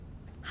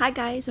Hi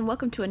guys, and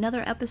welcome to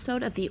another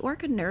episode of the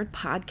Orca Nerd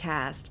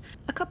Podcast.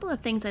 A couple of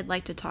things I'd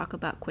like to talk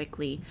about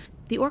quickly.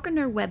 The Orca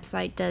Nerd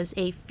website does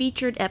a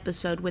featured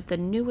episode with the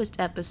newest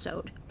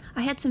episode.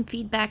 I had some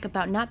feedback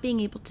about not being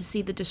able to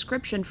see the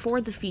description for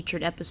the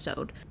featured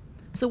episode.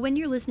 So when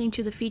you're listening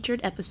to the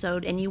featured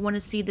episode and you want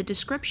to see the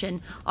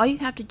description, all you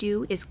have to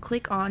do is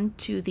click on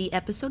to the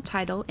episode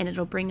title and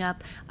it'll bring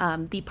up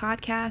the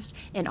podcast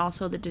and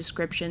also the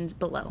descriptions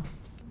below.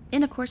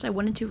 And of course, I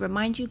wanted to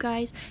remind you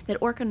guys that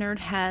Orca Nerd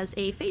has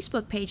a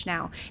Facebook page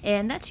now,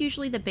 and that's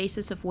usually the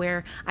basis of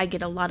where I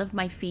get a lot of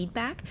my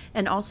feedback.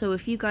 And also,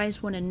 if you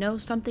guys want to know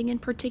something in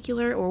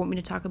particular or want me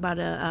to talk about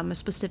a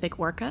specific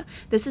orca,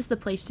 this is the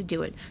place to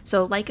do it.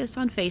 So like us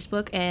on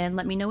Facebook and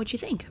let me know what you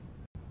think.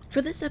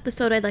 For this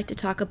episode, I'd like to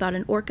talk about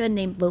an orca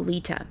named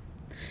Lolita.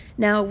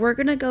 Now, we're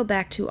going to go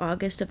back to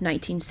August of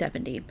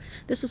 1970.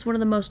 This was one of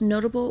the most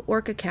notable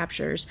orca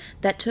captures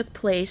that took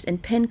place in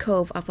Penn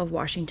Cove off of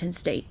Washington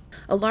State.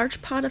 A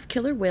large pod of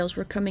killer whales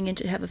were coming in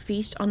to have a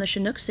feast on the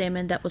Chinook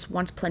salmon that was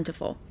once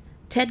plentiful.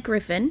 Ted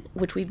Griffin,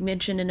 which we've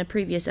mentioned in a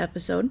previous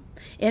episode,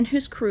 and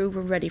his crew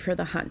were ready for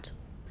the hunt.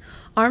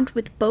 Armed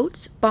with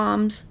boats,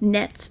 bombs,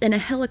 nets, and a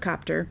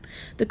helicopter,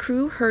 the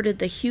crew herded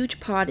the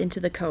huge pod into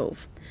the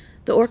cove.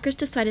 The orcas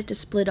decided to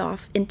split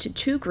off into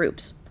two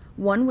groups,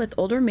 one with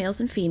older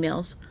males and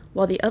females,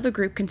 while the other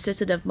group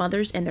consisted of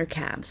mothers and their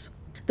calves.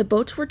 The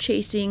boats were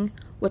chasing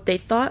what they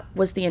thought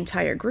was the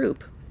entire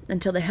group,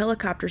 until the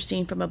helicopter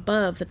seen from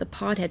above that the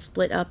pod had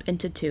split up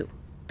into two.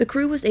 The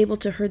crew was able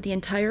to herd the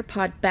entire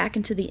pod back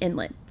into the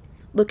inlet.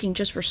 Looking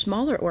just for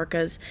smaller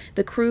orcas,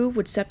 the crew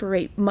would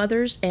separate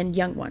mothers and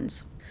young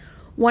ones.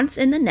 Once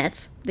in the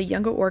nets, the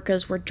younger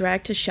orcas were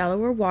dragged to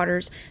shallower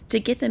waters to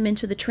get them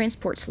into the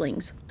transport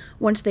slings.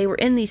 Once they were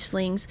in these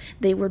slings,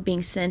 they were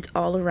being sent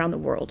all around the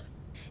world.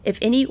 If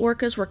any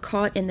orcas were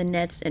caught in the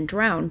nets and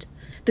drowned,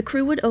 the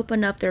crew would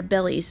open up their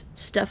bellies,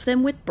 stuff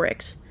them with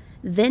bricks,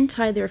 then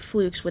tie their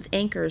flukes with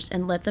anchors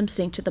and let them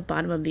sink to the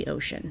bottom of the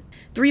ocean.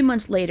 3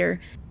 months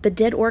later, the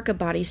dead orca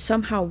bodies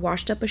somehow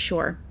washed up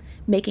ashore,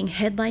 making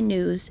headline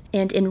news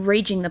and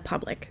enraging the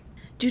public.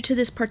 Due to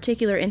this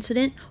particular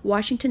incident,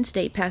 Washington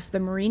State passed the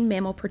Marine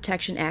Mammal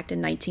Protection Act in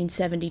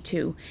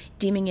 1972,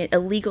 deeming it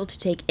illegal to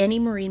take any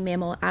marine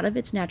mammal out of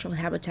its natural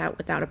habitat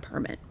without a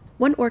permit.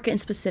 One orca in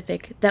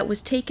specific that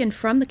was taken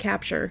from the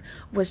capture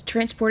was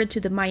transported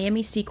to the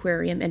Miami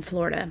Seaquarium in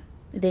Florida.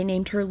 They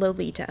named her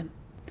Lolita.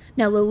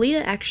 Now,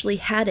 Lolita actually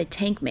had a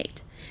tank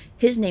mate.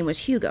 His name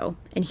was Hugo,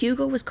 and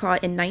Hugo was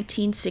caught in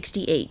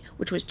 1968,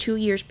 which was 2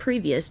 years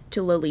previous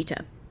to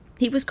Lolita.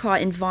 He was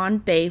caught in Vaughan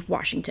Bay,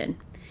 Washington.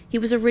 He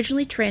was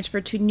originally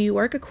transferred to New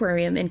York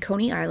Aquarium in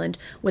Coney Island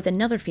with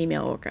another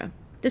female orca.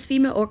 This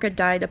female orca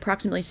died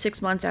approximately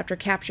 6 months after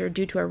capture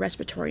due to a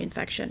respiratory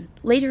infection.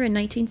 Later in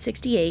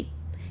 1968,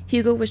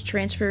 Hugo was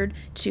transferred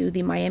to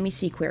the Miami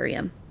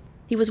Seaquarium.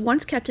 He was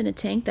once kept in a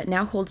tank that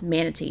now holds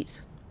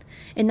manatees.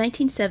 In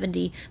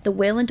 1970, the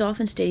Whale and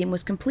Dolphin Stadium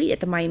was complete at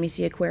the Miami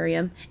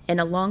Seaquarium, and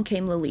along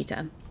came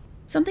Lolita.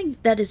 Something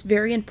that is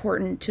very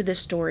important to this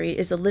story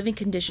is the living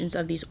conditions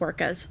of these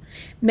orcas.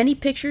 Many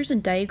pictures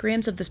and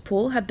diagrams of this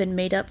pool have been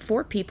made up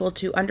for people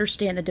to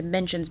understand the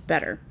dimensions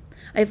better.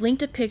 I've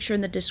linked a picture in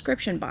the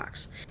description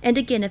box. And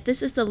again, if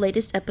this is the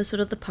latest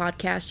episode of the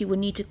podcast, you will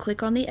need to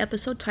click on the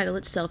episode title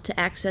itself to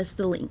access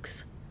the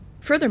links.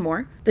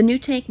 Furthermore, the new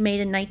tank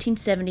made in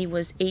 1970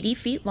 was 80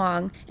 feet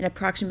long and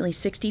approximately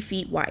 60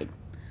 feet wide,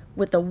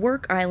 with a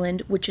work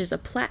island, which is a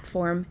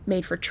platform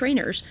made for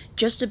trainers,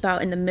 just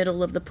about in the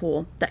middle of the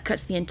pool that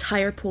cuts the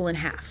entire pool in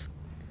half.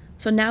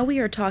 So now we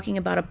are talking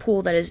about a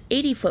pool that is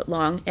 80 foot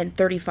long and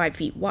 35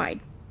 feet wide.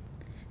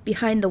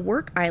 Behind the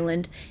work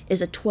island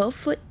is a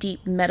 12-foot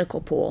deep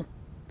medical pool.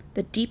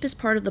 The deepest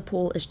part of the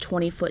pool is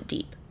 20 foot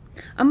deep.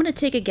 I'm going to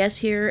take a guess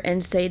here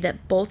and say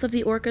that both of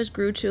the orcas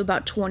grew to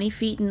about 20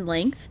 feet in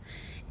length,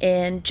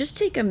 and just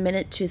take a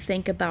minute to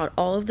think about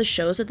all of the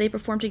shows that they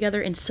performed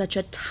together in such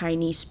a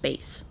tiny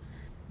space.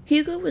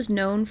 Hugo was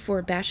known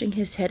for bashing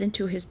his head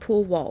into his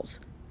pool walls.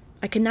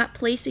 I cannot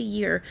place a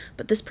year,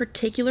 but this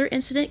particular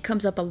incident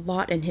comes up a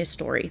lot in his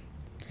story.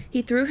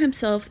 He threw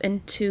himself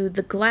into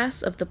the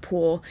glass of the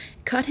pool,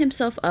 cut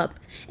himself up,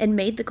 and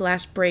made the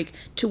glass break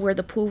to where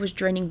the pool was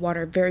draining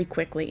water very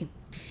quickly.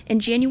 In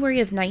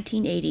January of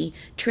 1980,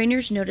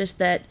 trainers noticed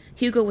that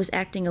Hugo was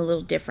acting a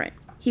little different.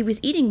 He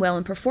was eating well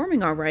and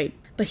performing all right,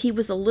 but he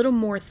was a little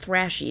more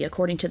thrashy,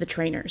 according to the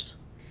trainers.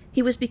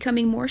 He was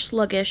becoming more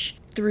sluggish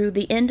through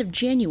the end of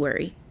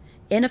January,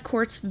 and of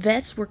course,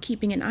 vets were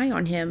keeping an eye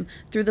on him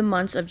through the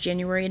months of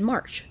January and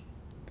March,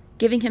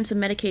 giving him some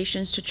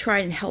medications to try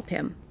and help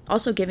him,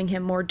 also giving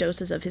him more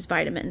doses of his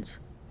vitamins.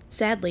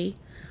 Sadly,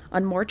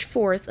 on March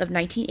 4th of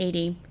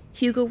 1980,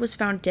 Hugo was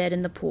found dead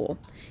in the pool.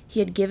 He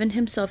had given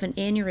himself an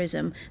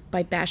aneurysm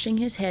by bashing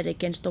his head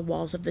against the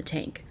walls of the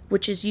tank,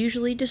 which is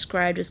usually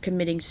described as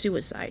committing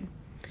suicide.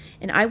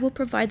 And I will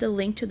provide the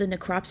link to the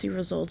necropsy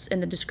results in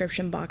the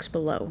description box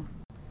below.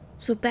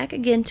 So back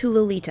again to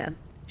Lolita.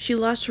 She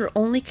lost her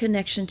only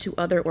connection to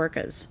other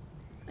orcas.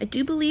 I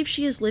do believe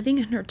she is living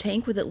in her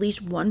tank with at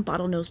least one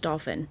bottlenose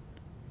dolphin.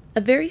 A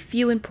very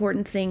few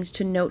important things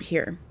to note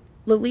here.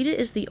 Lolita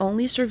is the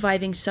only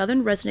surviving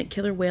southern resident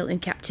killer whale in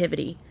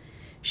captivity.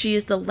 She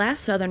is the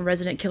last southern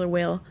resident killer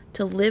whale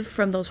to live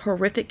from those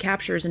horrific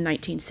captures in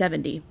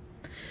 1970.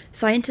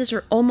 Scientists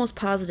are almost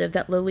positive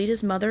that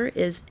Lolita's mother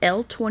is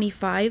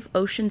L25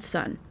 Ocean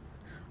Sun.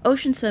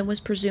 Ocean Sun was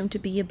presumed to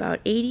be about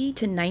 80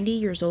 to 90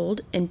 years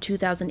old in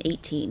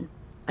 2018.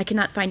 I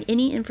cannot find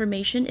any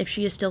information if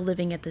she is still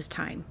living at this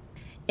time.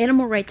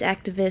 Animal rights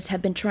activists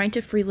have been trying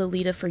to free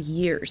Lolita for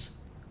years.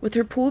 With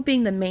her pool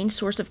being the main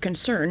source of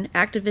concern,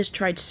 activists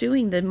tried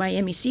suing the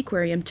Miami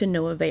Seaquarium to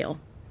no avail.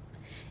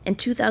 In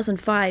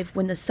 2005,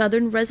 when the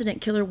southern resident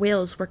killer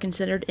whales were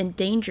considered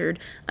endangered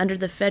under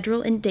the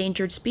Federal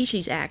Endangered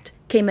Species Act,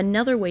 came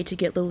another way to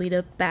get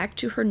Lolita back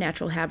to her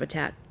natural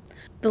habitat.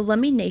 The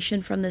Lummi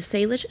Nation from the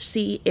Salish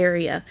Sea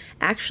area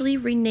actually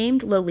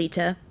renamed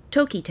Lolita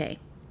Tokite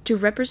to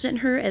represent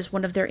her as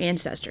one of their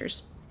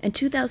ancestors. In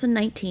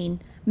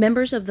 2019,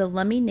 members of the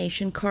Lummi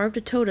Nation carved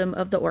a totem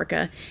of the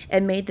orca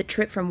and made the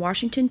trip from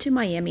Washington to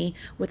Miami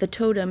with a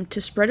totem to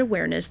spread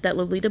awareness that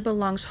Lolita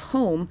belongs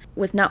home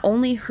with not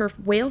only her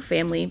whale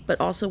family, but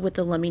also with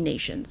the Lummi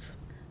Nations.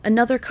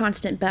 Another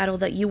constant battle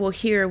that you will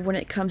hear when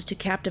it comes to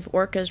captive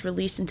orcas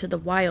released into the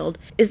wild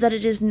is that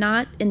it is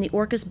not in the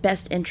orca's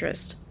best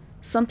interest,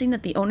 something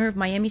that the owner of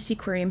Miami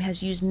Seaquarium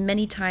has used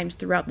many times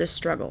throughout this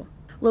struggle.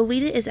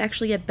 Lolita is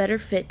actually a better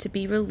fit to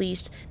be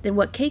released than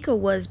what Keiko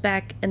was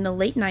back in the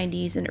late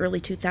 90s and early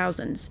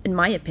 2000s, in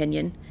my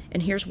opinion,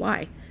 and here's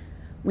why.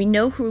 We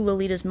know who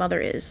Lolita's mother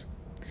is.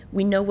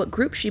 We know what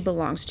group she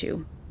belongs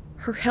to.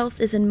 Her health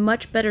is in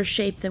much better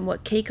shape than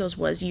what Keiko's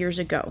was years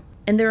ago,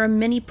 and there are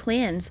many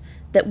plans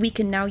that we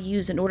can now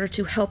use in order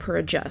to help her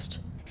adjust.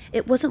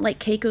 It wasn't like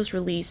Keiko's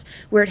release,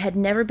 where it had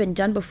never been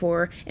done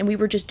before and we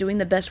were just doing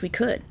the best we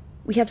could.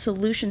 We have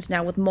solutions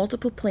now with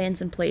multiple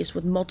plans in place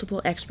with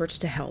multiple experts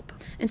to help.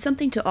 And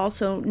something to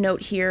also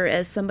note here,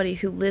 as somebody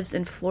who lives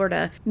in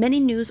Florida, many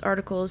news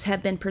articles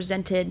have been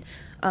presented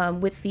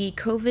with the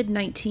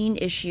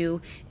COVID-19 issue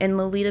and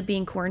Lolita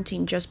being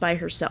quarantined just by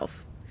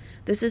herself.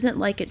 This isn't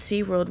like at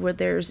SeaWorld where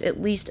there's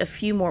at least a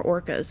few more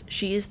orcas.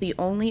 She is the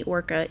only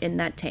orca in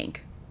that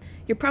tank.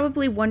 You're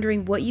probably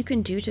wondering what you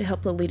can do to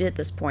help Lolita at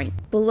this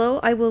point. Below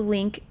I will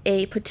link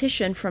a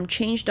petition from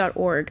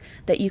change.org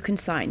that you can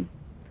sign.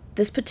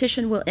 This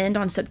petition will end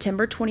on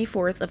September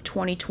 24th of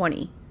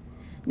 2020.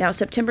 Now,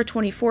 September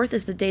 24th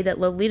is the day that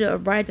Lolita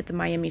arrived at the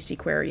Miami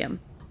Seaquarium.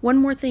 One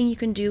more thing you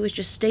can do is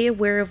just stay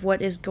aware of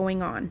what is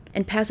going on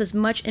and pass as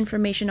much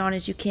information on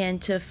as you can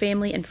to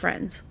family and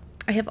friends.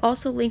 I have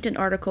also linked an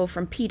article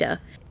from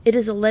PETA. It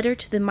is a letter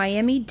to the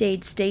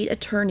Miami-Dade State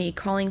Attorney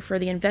calling for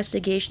the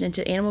investigation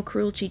into animal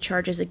cruelty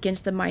charges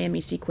against the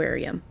Miami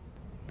Seaquarium.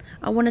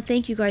 I want to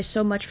thank you guys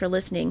so much for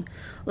listening.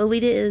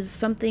 Lolita is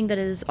something that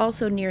is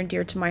also near and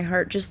dear to my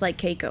heart, just like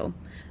Keiko.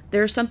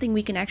 There's something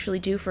we can actually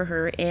do for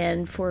her,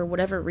 and for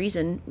whatever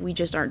reason, we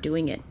just aren't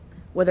doing it.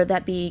 Whether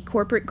that be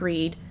corporate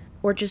greed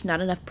or just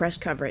not enough press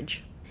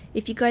coverage.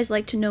 If you guys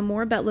like to know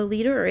more about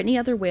Lolita or any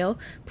other whale,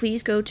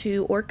 please go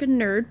to Orca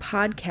Nerd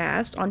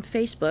Podcast on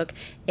Facebook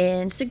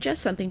and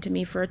suggest something to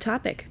me for a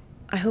topic.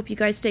 I hope you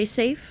guys stay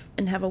safe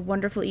and have a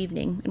wonderful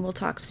evening, and we'll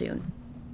talk soon.